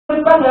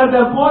better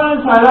than Paul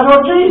and Silas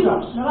or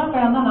Jesus.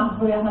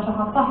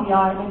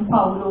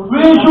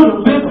 We should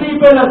be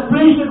people that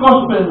preach the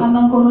gospel.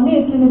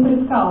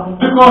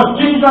 Because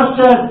Jesus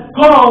said,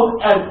 go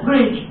and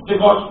preach the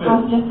gospel.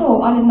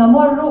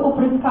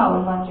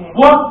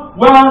 What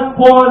were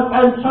Paul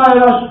and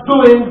Silas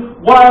doing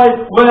while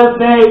were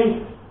they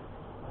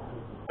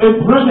in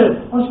prison?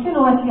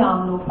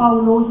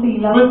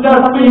 With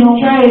their feet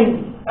chained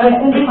and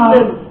beaten.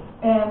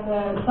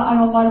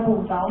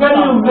 Can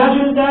you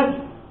imagine that?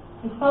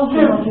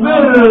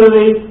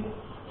 Severely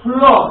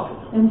flogged.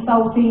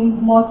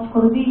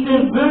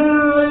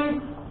 Severely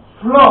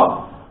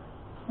flogged.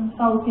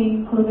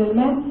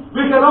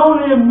 We can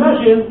only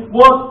imagine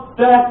what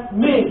that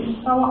means.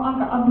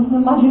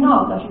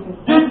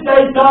 Did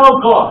they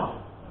doubt God?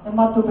 Did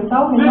they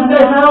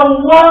say,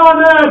 why on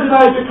earth did I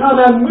become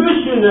a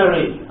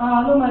missionary?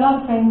 I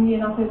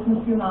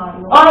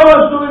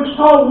was doing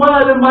so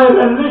well in my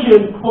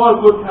religion, Paul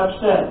could have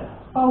said.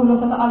 I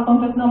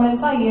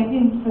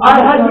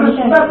had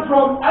respect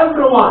from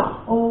everyone.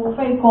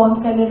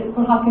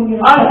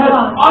 I had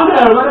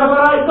honor wherever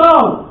I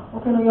go.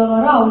 And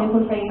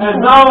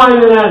now I'm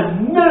in a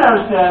mirror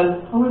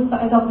cell,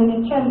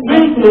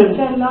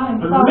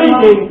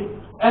 bleeding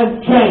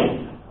and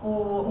chained.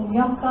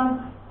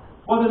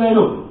 What did they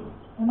do?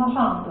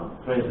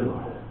 Praise the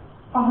Lord.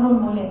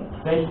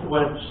 They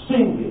were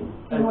singing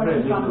and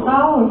praising the Lord.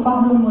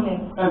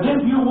 And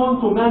if you want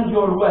to mend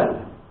your well,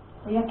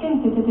 and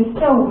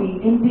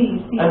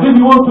if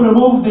you want to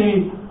remove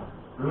the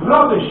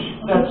rubbish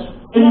that's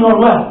in your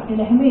well,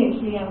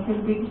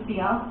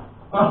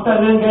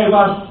 Pastor Lynn gave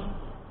us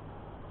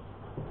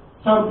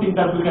something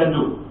that we can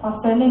do.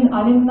 And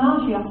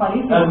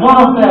one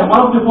of the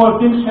four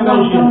things he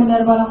mentioned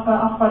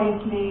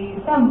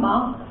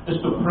is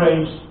to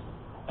praise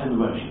and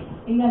worship.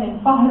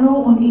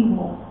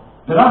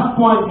 The last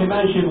point he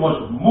mentioned was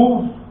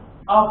move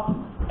up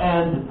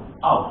and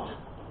out.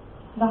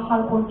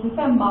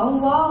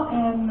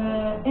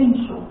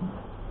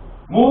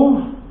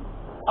 Move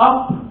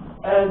up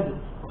and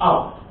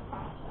out.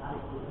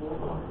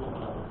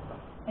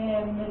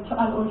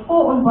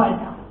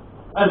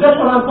 And that's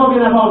what I'm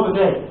talking about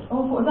today.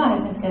 Move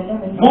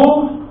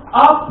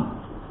up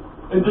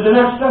into the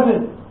next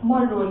level. If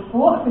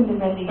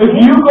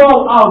you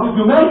go out, if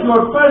you make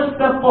your first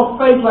step of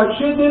faith like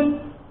she did,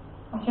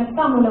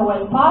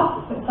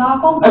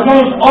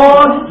 against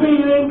all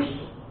feelings,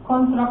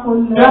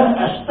 that's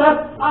a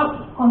step up.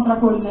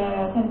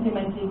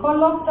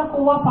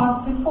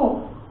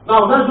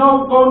 Now there's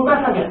no going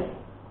back again.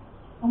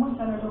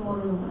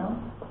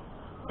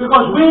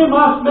 Because we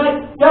must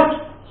make that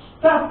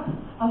step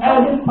and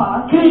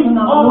keep on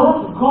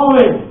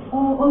going.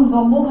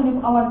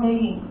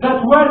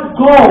 That word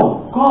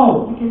go.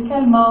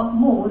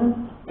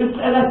 It's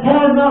an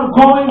eternal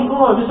going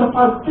on. It's a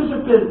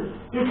participle.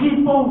 You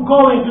keep on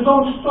going. You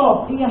don't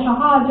stop.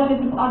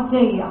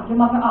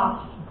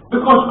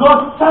 Because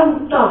God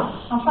sent us.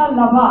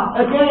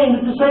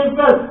 Again, the same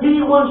verse. He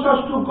wants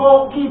us to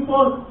go, keep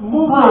on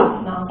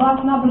moving.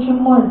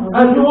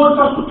 And He wants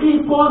us to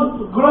keep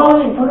on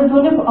growing. Now,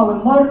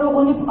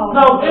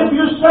 if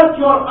you set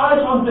your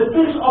eyes on the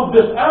things of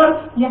this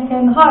earth,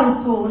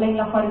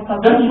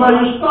 that's where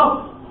you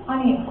stop.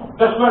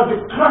 That's where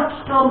the cracks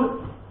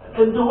come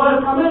in the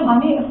world come in. And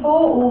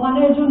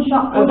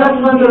that's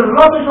when the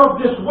rubbish of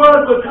this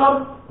world will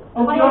come.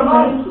 But if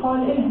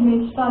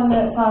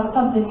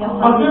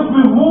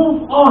we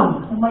move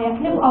on and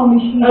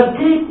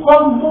keep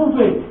on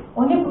moving,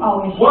 one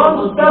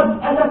step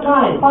at a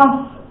time,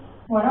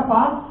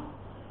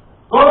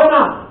 going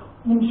up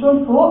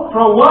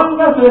from one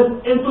level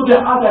into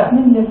the other,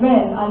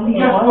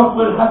 guess what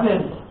will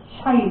happen?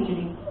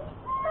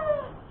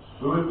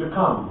 We will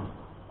become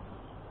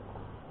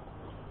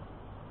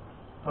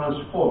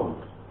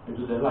transformed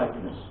into the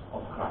likeness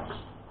of Christ.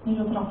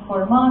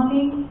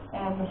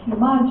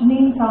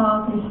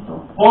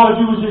 Paul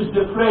uses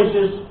the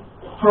phrases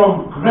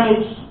from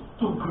grace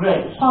to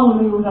grace.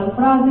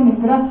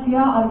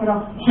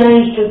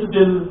 Change into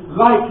the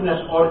likeness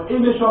or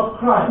image of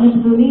Christ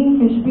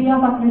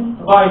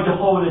by the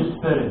Holy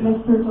Spirit.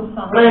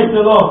 Praise the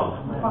Lord.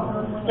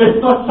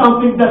 It's not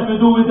something that we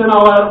do within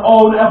our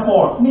own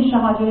effort.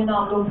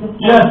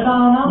 Yes,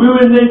 we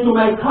will need to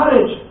make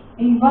courage.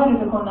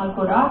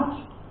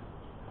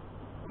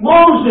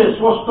 Moses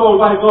was told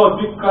by God,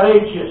 be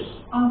courageous.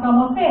 And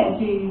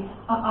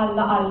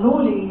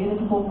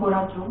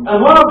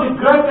one of the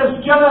greatest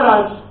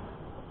generals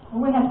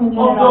of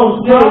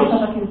those days,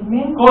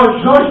 called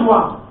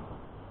Joshua,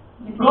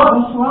 God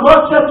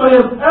said to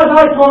him, as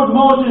I told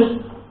Moses,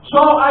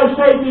 so I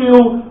say to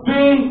you,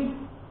 be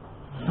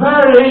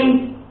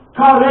very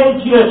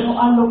courageous.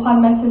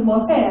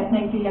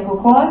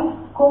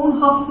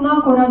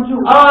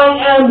 I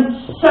am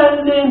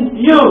sending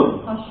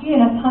you.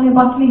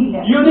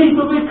 You need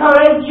to be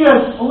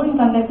courageous. To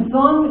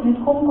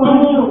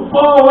move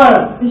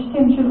forward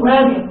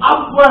and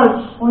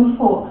upwards.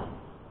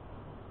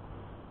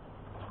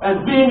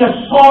 And being a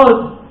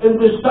salt in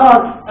this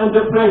dark and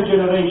depressed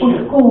generation.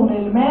 U tkun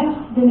il-mens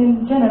din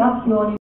il-ġenerazzjoni